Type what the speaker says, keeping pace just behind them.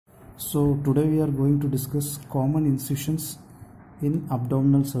So today we are going to discuss common incisions in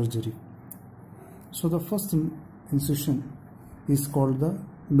abdominal surgery. So the first incision is called the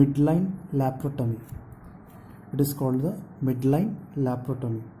midline laparotomy. It is called the midline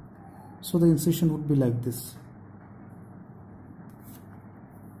laparotomy. So the incision would be like this.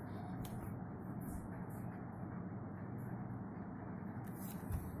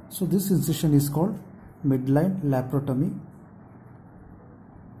 So this incision is called midline laparotomy.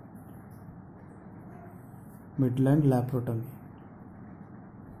 Midline laparotomy.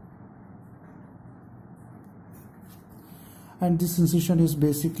 And this incision is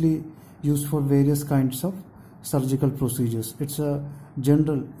basically used for various kinds of surgical procedures. It's a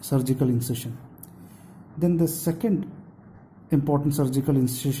general surgical incision. Then the second important surgical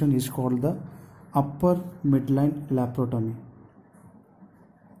incision is called the upper midline laparotomy.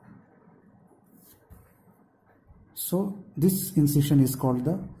 So this incision is called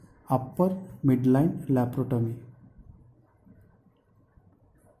the upper midline laparotomy.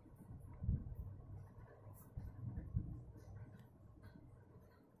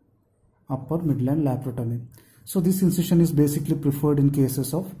 Upper midline laparotomy. So this incision is basically preferred in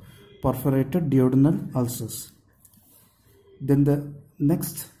cases of perforated duodenal ulcers. Then the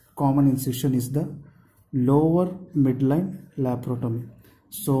next common incision is the lower midline laparotomy.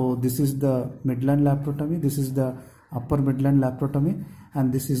 So this is the midline laparotomy, this is the upper midline laparotomy,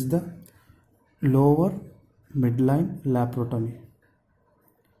 and this is the lower midline laparotomy.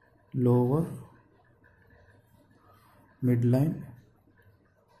 Lower midline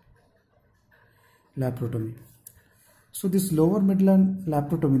laparotomy. So this lower midline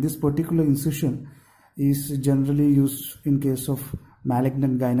laparotomy, this particular incision is generally used in case of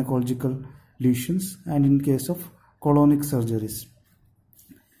malignant gynecological lesions and in case of colonic surgeries.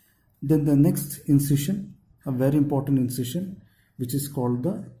 Then the next incision, a very important incision, which is called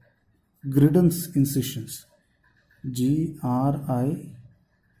the Gridon's incisions. Gridon.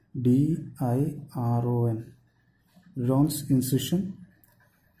 Gridon's incision.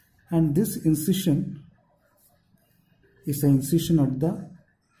 And this incision is an incision at the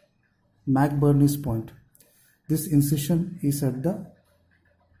McBurney's point. This incision is at the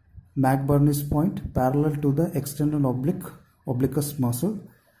McBurney's point parallel to the external obliquus muscle,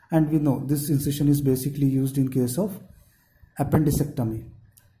 and we know this incision is basically used in case of appendicectomy.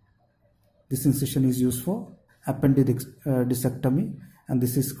 This incision is used for appendicectomy, and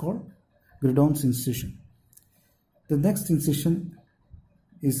this is called Gridon's incision. The next incision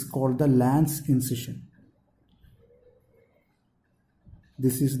is called the Lance incision.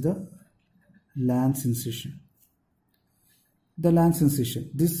 This is the Lance incision. The Lance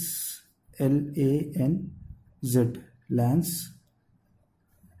incision, this L-A-N-Z, Lance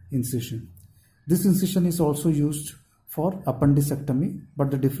incision. This incision is also used for appendicectomy,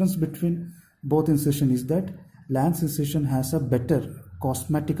 but the difference between both incision is that Lance incision has a better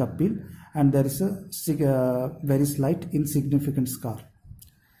cosmetic appeal and there is a very slight insignificant scar.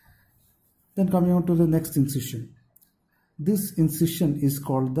 Then coming on to the next incision. This incision is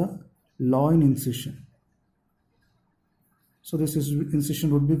called the loin incision. So this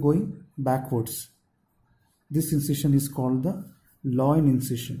incision would be going backwards. This incision is called the loin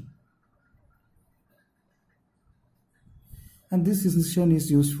incision. And this incision is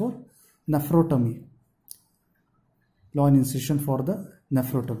used for nephrotomy. Loin incision for the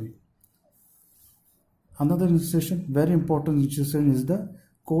nephrotomy. Another incision, very important incision, is the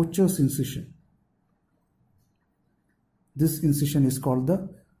Kocher's incision. This incision is called the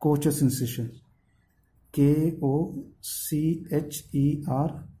Kocher's incision. K-O-C-H-E-R''S.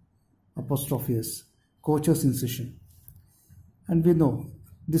 Kocher's incision. And we know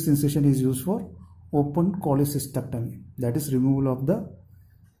this incision is used for open cholecystectomy, that is removal of the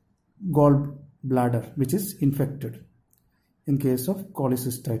gallbladder which is infected in case of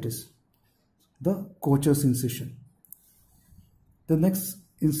cholecystitis. The Kocher's incision. The next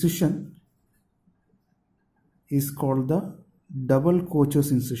incision is called the double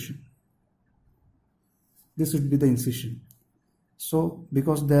Kocher's incision. This would be the incision. So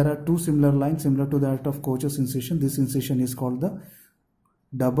because there are two similar lines similar to that of Kocher's incision, this incision is called the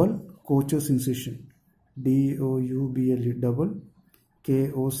double Kocher's incision. D-O-U-B-L-E, double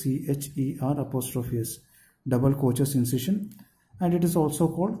K-O-C-H-E-R''S, double Kocher's incision, and it is also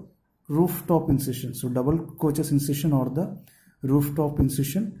called rooftop incision. So double Kocher's incision or the rooftop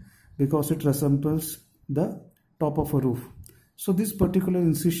incision because it resembles the top of a roof. So this particular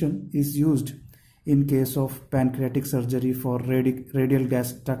incision is used in case of pancreatic surgery, for radial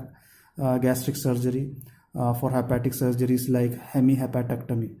gastric surgery, for hepatic surgeries like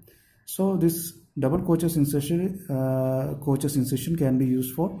hemihepatectomy. So this double coaches incision can be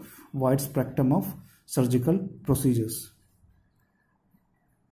used for wide spectrum of surgical procedures.